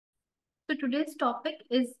So today's topic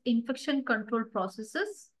is infection control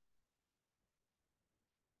processes.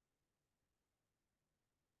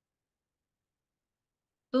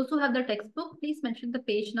 Those who have the textbook, please mention the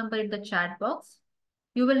page number in the chat box.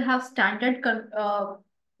 You will have standard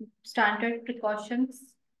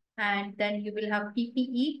precautions, and then you will have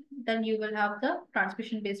PPE, then you will have the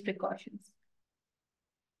transmission-based precautions.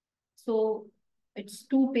 So it's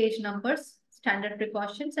 2 page numbers, standard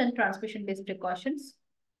precautions and transmission-based precautions.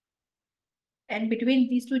 And between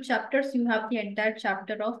these 2 chapters, you have the entire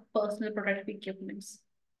chapter of personal protective equipments.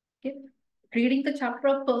 Okay. Reading the chapter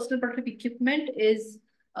of personal protective equipment is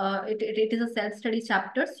it is a self-study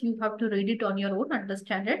chapter. So you have to read it on your own,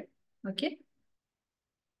 understand it. Okay.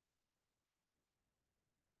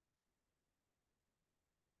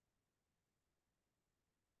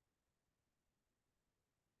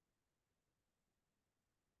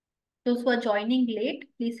 Those who are joining late,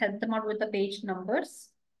 please help them out with the page numbers.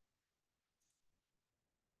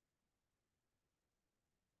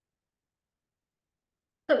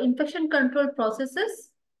 So infection control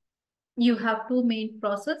processes, you have 2 main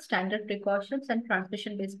process, standard precautions and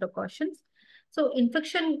transmission-based precautions. So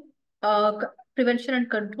infection prevention and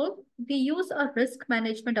control, we use a risk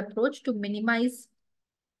management approach to minimize.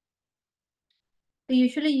 We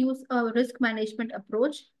usually use a risk management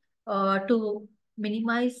approach to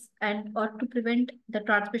minimize and or to prevent the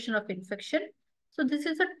transmission of infection. So this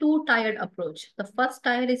is a two-tiered approach. The first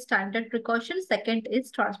tier is standard precaution, second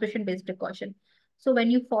is transmission-based precaution. So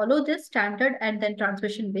when you follow this standard and then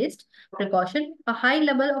transmission-based precaution, a high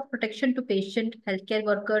level of protection to patient, healthcare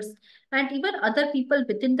workers, and even other people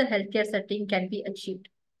within the healthcare setting can be achieved.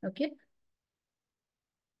 Okay.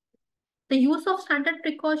 The use of standard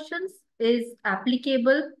precautions is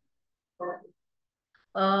applicable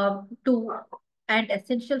to and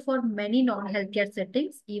essential for many non-healthcare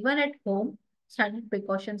settings. Even at home, standard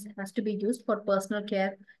precautions has to be used for personal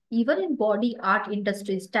care. Even in body art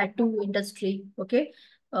industries, tattoo industry, okay,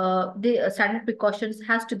 the standard precautions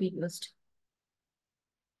has to be used.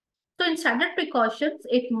 So in standard precautions,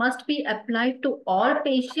 it must be applied to all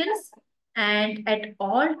patients and at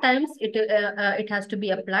all times it has to be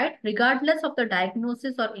applied regardless of the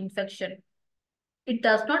diagnosis or infection. It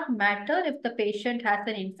does not matter if the patient has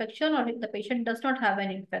an infection or if the patient does not have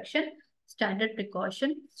an infection, standard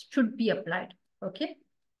precaution should be applied. Okay.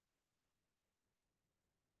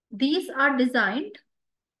 These are designed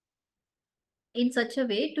in such a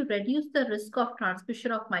way to reduce the risk of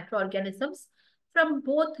transmission of microorganisms from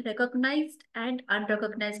both recognized and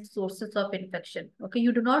unrecognized sources of infection. Okay,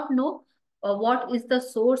 you do not know what is the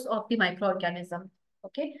source of the microorganism.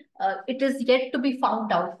 Okay, it is yet to be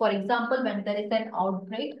found out. For example, when there is an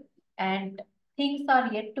outbreak and things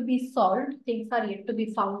are yet to be solved, things are yet to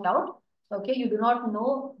be found out. Okay, you do not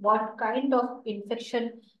know what kind of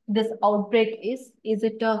infection this outbreak is. Is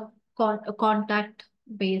it a contact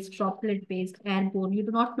based, droplet based, airborne? You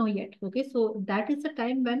do not know yet. Okay, so that is the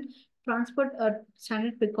time when transport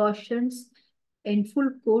standard precautions in full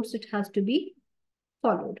course it has to be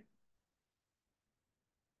followed.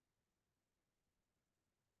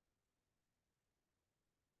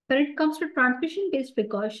 When it comes to transmission-based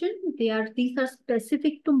precaution, these are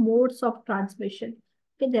specific to modes of transmission.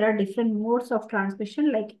 Okay, there are different modes of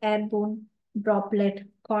transmission like airborne, droplet,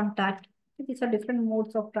 contact. These are different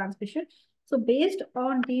modes of transmission. So based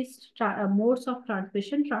on these modes of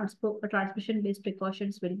transmission, transmission-based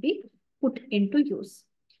precautions will be put into use.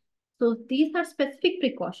 So these are specific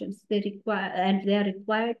precautions they are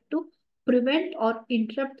required to prevent or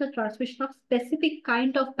interrupt the transmission of specific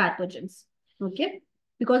kind of pathogens. Okay,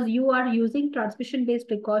 because you are using transmission-based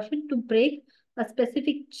precaution to break a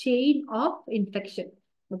specific chain of infection.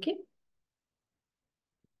 Okay.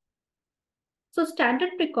 So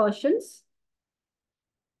standard precautions.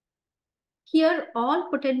 Here, all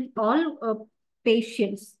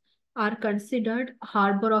patients are considered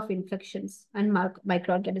harbor of infections and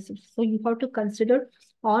microorganisms. So you have to consider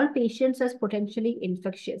all patients as potentially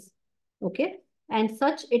infectious. Okay. And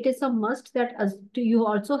such, it is a must that you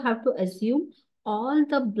also have to assume all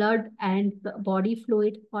the blood and the body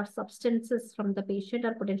fluid or substances from the patient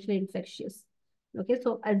are potentially infectious. Okay.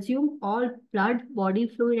 So assume all blood, body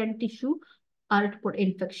fluid, and tissue are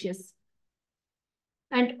infectious.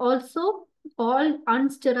 And also, all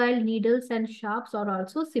unsterile needles and sharps are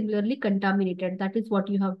also similarly contaminated. That is what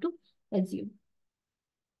you have to assume.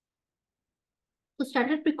 So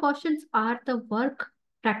standard precautions are the work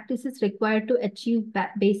practices required to achieve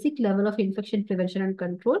basic level of infection prevention and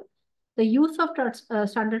control. The use of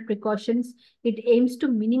standard precautions, it aims to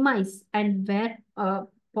minimize and where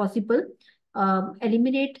possible,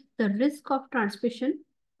 eliminate the risk of transmission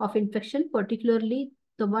of infection, particularly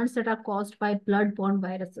the ones that are caused by blood-borne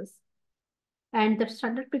viruses. And the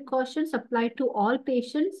standard precautions apply to all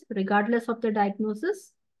patients, regardless of the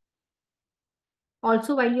diagnosis.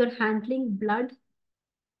 Also, while you're handling blood,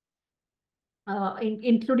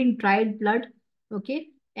 including dried blood, okay,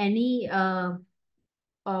 any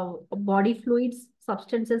body fluids,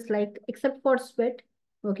 substances like, except for sweat,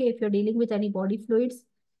 okay, if you're dealing with any body fluids,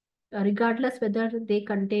 regardless whether they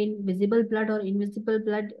contain visible blood or invisible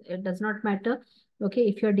blood, it does not matter. Okay,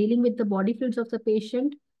 if you're dealing with the body fluids of the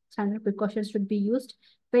patient, standard precautions should be used.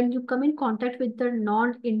 When you come in contact with the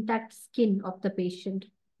non-intact skin of the patient,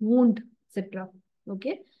 wound, etc.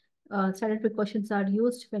 Okay, standard precautions are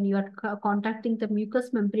used when you are contacting the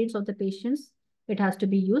mucous membranes of the patients. It has to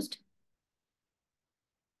be used.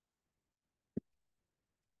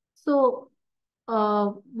 So,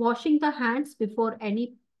 washing the hands before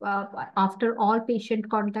any, after all patient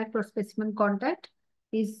contact or specimen contact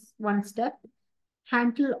is one step.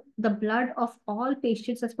 Handle the blood of all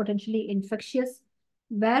patients as potentially infectious.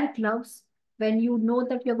 Wear gloves. When you know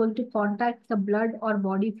that you're going to contact the blood or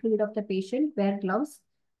body fluid of the patient, wear gloves.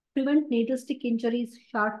 Prevent needle stick injuries,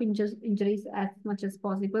 sharp injuries as much as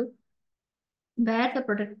possible. Wear the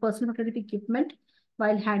personal protective equipment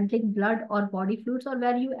while handling blood or body fluids, or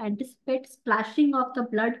where you anticipate splashing of the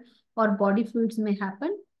blood or body fluids may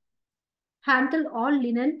happen. Handle all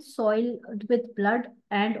linen soiled with blood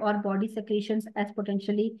and or body secretions as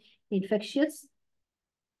potentially infectious.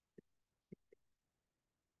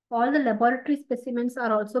 All the laboratory specimens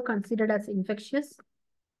are also considered as infectious.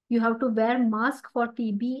 You have to wear mask for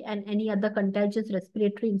TB and any other contagious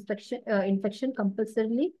respiratory infection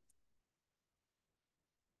compulsorily.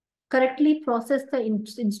 Correctly process the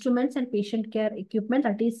instruments and patient care equipment,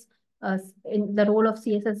 that is in the role of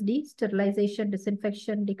CSSD, sterilization,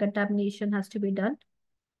 disinfection, decontamination has to be done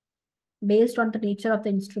based on the nature of the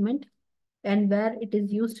instrument and where it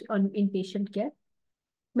is used in patient care.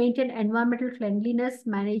 Maintain environmental cleanliness,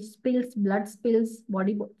 manage spills, blood spills,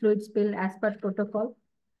 body fluid spill as per protocol.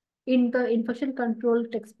 In the infection control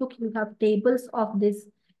textbook, you have tables of this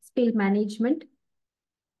spill management.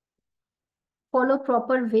 Follow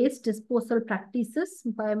proper waste disposal practices.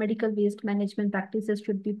 Biomedical waste management practices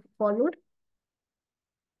should be followed.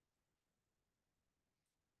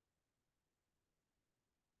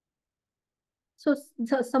 So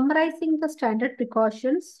summarizing the standard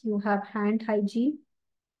precautions, you have hand hygiene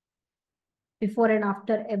before and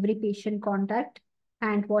after every patient contact.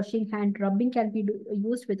 Hand washing, hand rubbing can be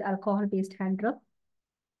used with alcohol-based hand rub.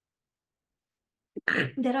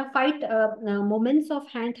 There are 5 moments of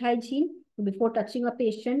hand hygiene: before touching a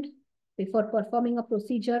patient, before performing a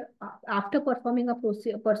procedure, after performing a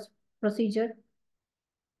procedure,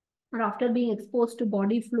 or after being exposed to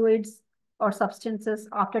body fluids or substances,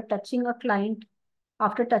 after touching a client,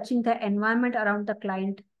 after touching the environment around the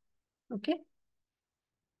client. Okay.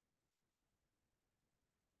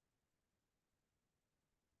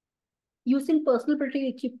 Using personal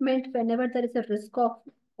protective equipment whenever there is a risk of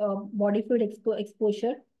body fluid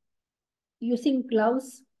exposure. Using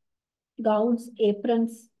gloves, gowns,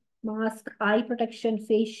 aprons, mask, eye protection,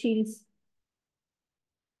 face shields.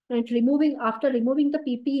 And after removing the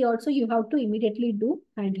PPE also, you have to immediately do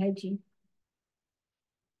hand hygiene.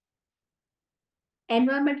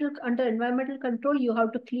 Under environmental control, you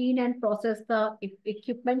have to clean and process the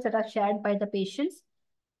equipments that are shared by the patients.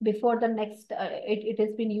 Before the next, it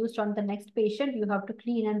has been used on the next patient, you have to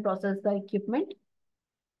clean and process the equipment.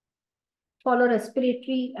 Follow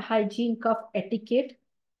respiratory hygiene cough etiquette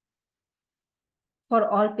for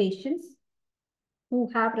all patients who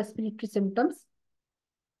have respiratory symptoms.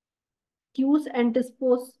 Use and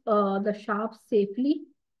dispose the sharps safely.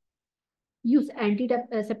 Use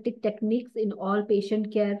antiseptic techniques in all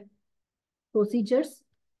patient care procedures.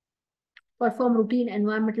 Perform routine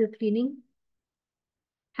environmental cleaning.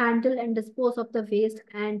 Handle and dispose of the waste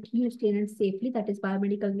and use clean safely, that is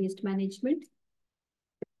biomedical waste management.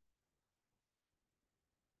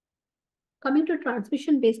 Coming to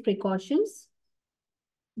transmission-based precautions,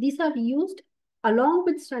 these are used along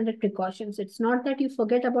with standard precautions. It's not that you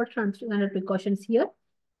forget about standard precautions here.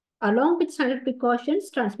 Along with standard precautions,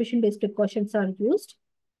 transmission-based precautions are used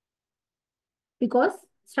because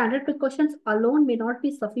standard precautions alone may not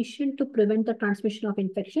be sufficient to prevent the transmission of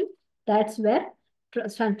infection. That's where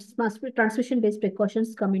transmission-based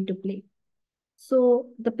precautions come into play. So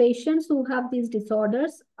the patients who have these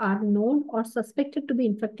disorders are known or suspected to be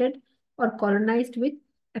infected or colonized with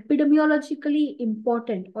epidemiologically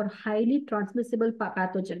important or highly transmissible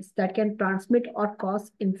pathogens that can transmit or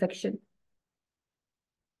cause infection.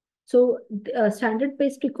 So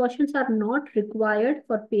standard-based precautions are not required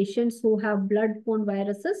for patients who have blood-borne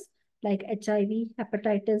viruses like HIV,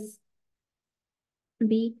 hepatitis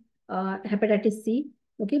B, hepatitis C.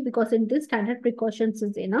 Okay, because in this standard precautions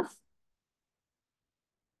is enough.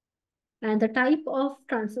 And the type of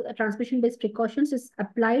transmission-based precautions is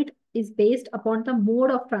applied is based upon the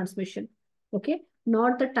mode of transmission. Okay,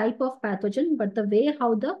 not the type of pathogen, but the way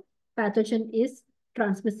how the pathogen is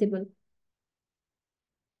transmissible.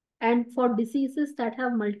 And for diseases that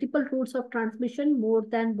have multiple routes of transmission, more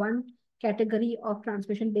than one category of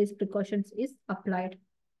transmission-based precautions is applied.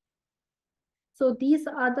 So these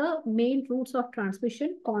are the main routes of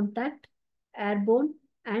transmission: contact, airborne,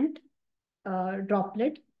 and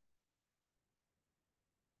droplet.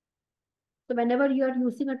 So whenever you are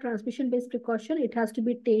using a transmission-based precaution, it has to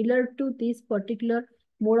be tailored to this particular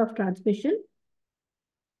mode of transmission.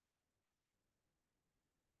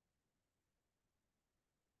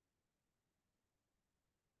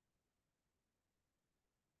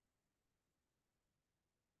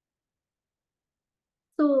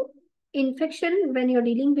 So infection, when you're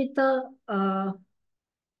dealing with the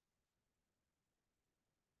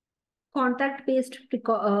contact-based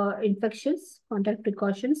contact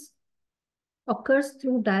precautions occurs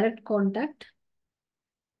through direct contact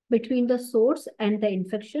between the source and the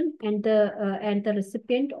infection and the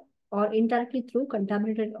recipient, or indirectly through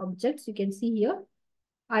contaminated objects. You can see here,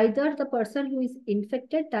 either the person who is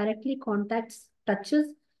infected directly touches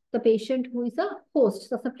the patient who is a host,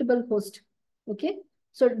 susceptible host. Okay,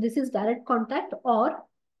 so this is direct contact, or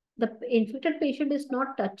the infected patient is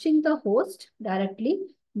not touching the host directly,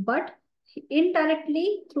 but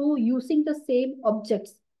indirectly through using the same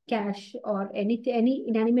objects, cash or any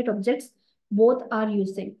inanimate objects, both are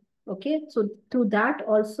using. Okay, so through that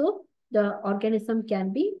also the organism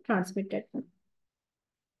can be transmitted.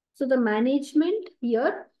 So the management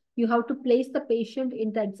here, you have to place the patient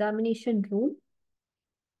in the examination room,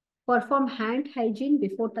 perform hand hygiene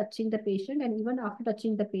before touching the patient and even after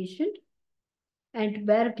touching the patient, and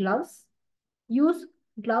wear gloves. Use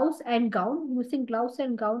gloves and gown. Using gloves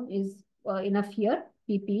and gown is enough here,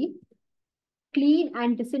 PPE. Clean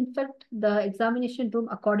and disinfect the examination room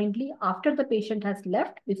accordingly after the patient has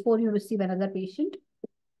left, before you receive another patient.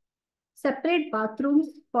 Separate bathrooms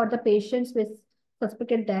for the patients with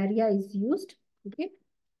suspected diarrhea is used. Okay.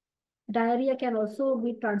 Diarrhea can also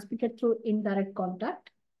be transmitted through indirect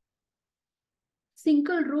contact.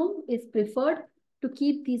 Single room is preferred to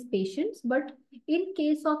keep these patients, but in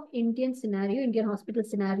case of Indian hospital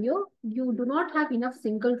scenario, you do not have enough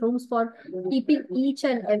single rooms for keeping each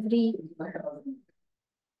and every.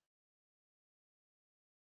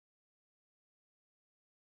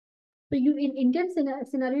 So you in Indian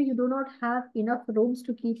scenario, you do not have enough rooms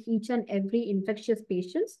to keep each and every infectious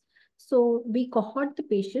patients. So we cohort the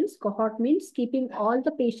patients. Cohort means keeping all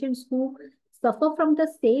the patients who suffer from the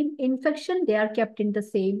same infection, they are kept in the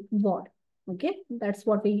same ward. Okay, that's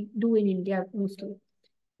what we do in India mostly.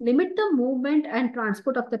 Limit the movement and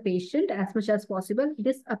transport of the patient as much as possible.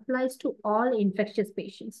 This applies to all infectious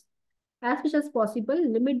patients. As much as possible,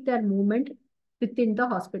 limit their movement within the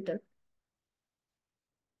hospital.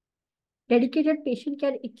 Dedicated patient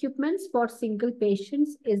care equipments for single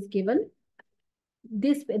patients is given.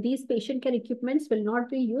 These patient care equipments will not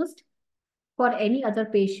be used for any other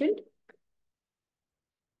patient.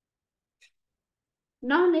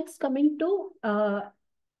 Now, next coming to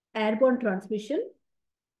airborne transmission.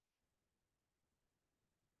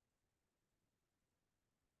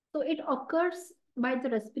 So it occurs by the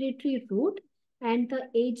respiratory route, and the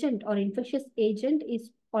agent or infectious agent is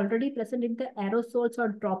already present in the aerosols or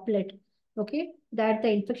droplet. Okay, that the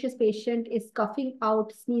infectious patient is coughing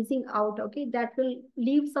out, sneezing out. Okay, that will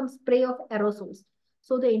leave some spray of aerosols.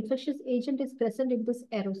 So the infectious agent is present in this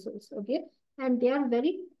aerosols. Okay, and they are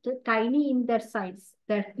very tiny in their size.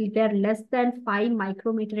 That they are less than 5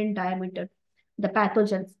 micrometer in diameter. The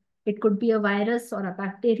pathogens. It could be a virus or a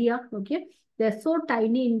bacteria. Okay, they're so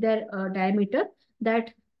tiny in their diameter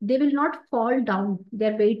that they will not fall down.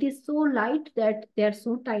 Their weight is so light that they are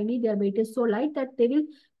so tiny. Their weight is so light that they will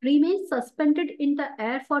remain suspended in the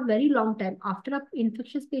air for very long time after an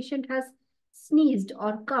infectious patient has sneezed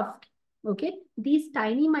or coughed. Okay, these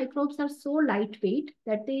tiny microbes are so lightweight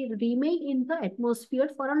that they remain in the atmosphere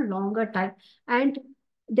for a longer time, and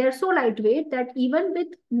they're so lightweight that even with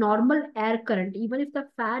normal air current, even if the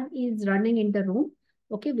fan is running in the room,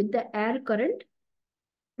 okay, with the air current,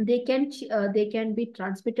 they can be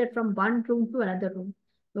transmitted from one room to another room.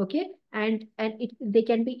 Okay, and they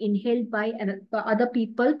can be inhaled by other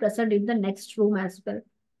people present in the next room as well.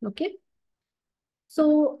 Okay,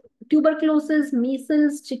 so tuberculosis,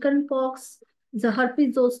 measles, chickenpox, the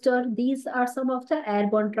herpes zoster, these are some of the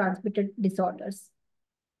airborne transmitted disorders.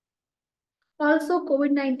 Also,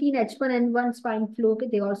 COVID-19, H1N1 swine flu,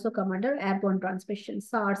 they also come under airborne transmission,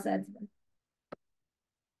 SARS as well.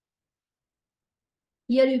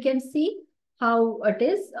 Here you can see how it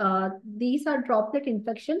is. These are droplet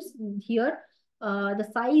infections. Here, the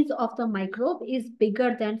size of the microbe is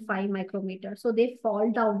bigger than 5 micrometer. So they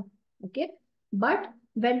fall down, okay? But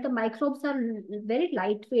when the microbes are very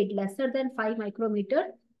lightweight, lesser than 5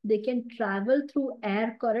 micrometer, they can travel through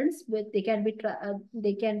air currents with, they can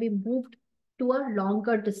be moved to a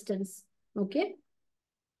longer distance, okay?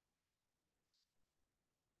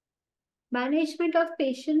 Management of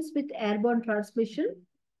patients with airborne transmission.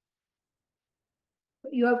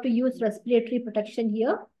 You have to use respiratory protection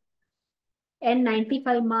here.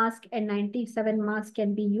 N95 mask and N97 mask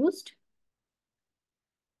can be used.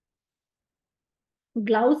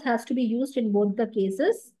 Gloves has to be used in both the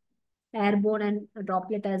cases, airborne and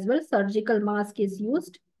droplet as well. Surgical mask is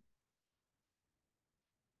used.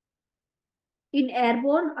 In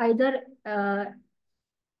airborne, either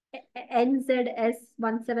NZS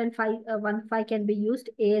 17515 can be used,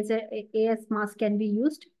 AS mask can be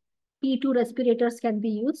used, P2 respirators can be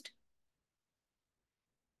used.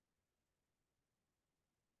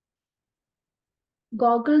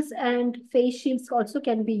 Goggles and face shields also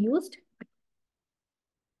can be used.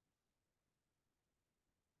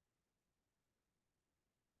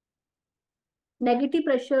 Negative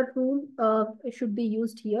pressure room should be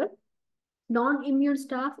used here. Non-immune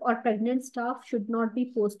staff or pregnant staff should not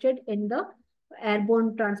be posted in the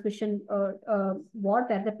airborne transmission ward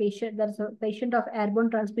where there's a patient of airborne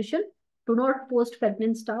transmission. Do not post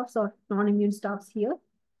pregnant staffs or non-immune staffs here.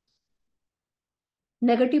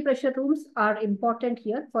 Negative pressure rooms are important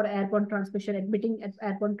here for airborne transmission, admitting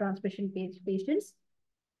airborne transmission patients.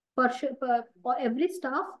 For every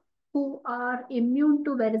staff who are immune to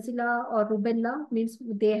varicella or rubella, means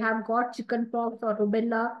they have got chickenpox or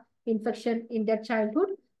rubella infection in their childhood,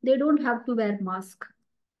 they don't have to wear mask.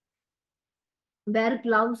 Wear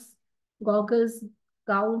gloves, goggles,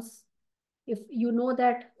 gowns. If you know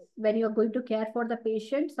that when you are going to care for the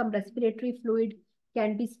patient, some respiratory fluid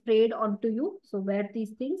can be sprayed onto you. So wear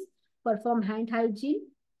these things. Perform hand hygiene.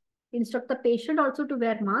 Instruct the patient also to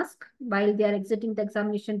wear mask while they are exiting the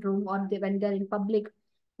examination room or when they are in public.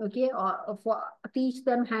 Okay, or teach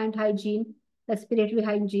them hand hygiene, respiratory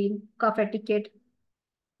hygiene, cough etiquette.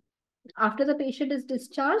 After the patient is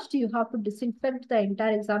discharged, you have to disinfect the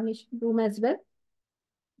entire examination room as well.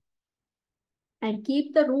 And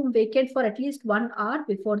keep the room vacant for at least 1 hour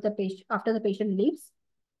before the patient, after the patient leaves.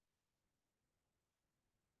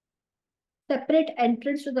 Separate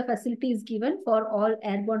entrance to the facility is given for all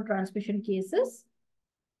airborne transmission cases.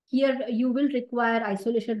 Here you will require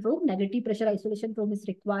isolation room. Negative pressure isolation room is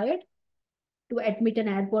required to admit an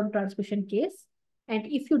airborne transmission case. And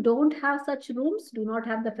if you don't have such rooms, do not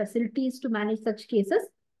have the facilities to manage such cases,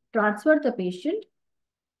 transfer the patient.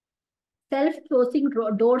 Self-closing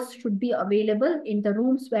doors should be available in the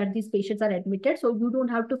rooms where these patients are admitted. So you don't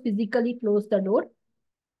have to physically close the door.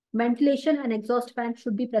 Ventilation and exhaust fan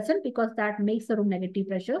should be present because that makes the room negative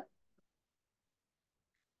pressure.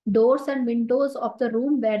 Doors and windows of the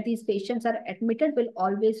room where these patients are admitted will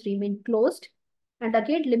always remain closed. And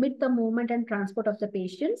again, limit the movement and transport of the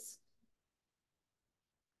patients.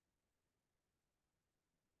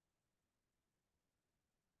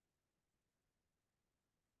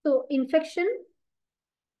 So infection.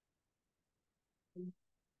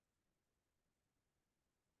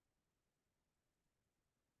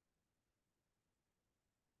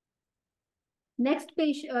 Next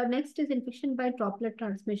is infection by droplet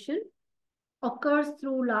transmission. Occurs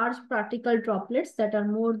through large particle droplets that are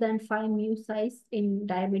more than 5 mu size in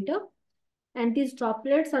diameter. And these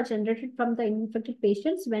droplets are generated from the infected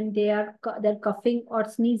patients when they're coughing or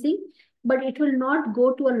sneezing, but it will not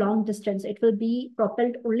go to a long distance. It will be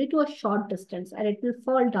propelled only to a short distance and it will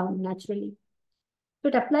fall down naturally. So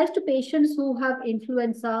it applies to patients who have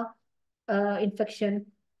influenza infection,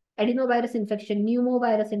 adenovirus infection,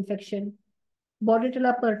 pneumovirus infection,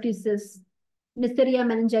 Bordetella pertussis, Neisseria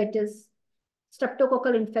meningitis,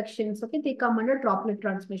 streptococcal infections. Okay, they come under droplet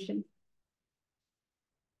transmission.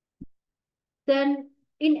 Then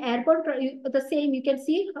in airborne, the same, you can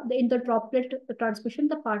see in the droplet transmission,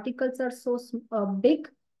 the particles are so big.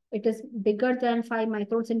 It is bigger than 5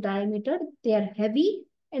 microns in diameter. They are heavy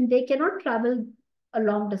and they cannot travel a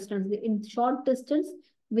long distance. In short distance,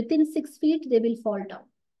 within 6 feet, they will fall down.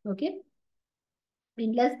 Okay.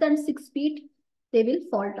 In less than 6 feet, they will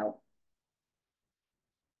fall down.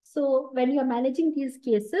 So when you are managing these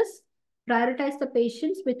cases, prioritize the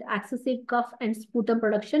patients with excessive cough and sputum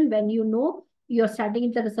production when you know you're standing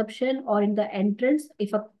in the reception or in the entrance.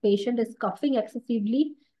 If a patient is coughing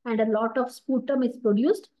excessively and a lot of sputum is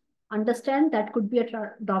produced, understand that could be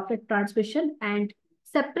a droplet transmission and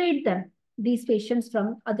separate them, these patients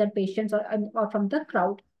from other patients or from the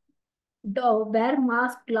crowd. Wear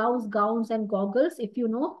mask, gloves, gowns, and goggles. If you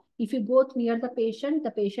know, if you go near the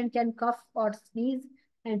patient can cough or sneeze,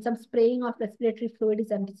 and some spraying of respiratory fluid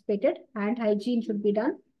is anticipated. Hand hygiene should be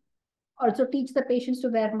done. Also, teach the patients to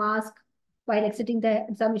wear mask while exiting the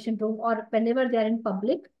examination room or whenever they are in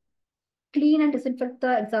public. Clean and disinfect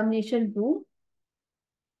the examination room.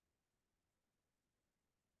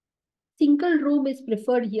 Single room is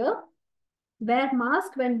preferred here. Wear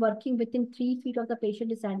mask when working within 3 feet of the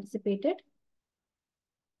patient is anticipated.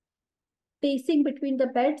 Spacing between the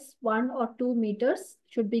beds, 1 or 2 meters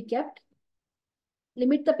should be kept.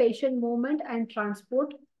 Limit the patient movement and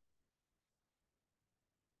transport.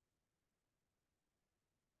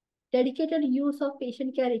 Dedicated use of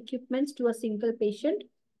patient care equipments to a single patient.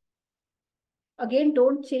 Again,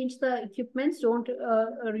 don't change the equipments. Don't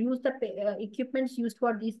use the equipments used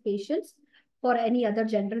for these patients for any other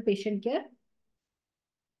general patient care.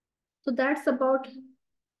 So that's about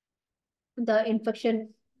the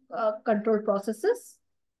infection control processes.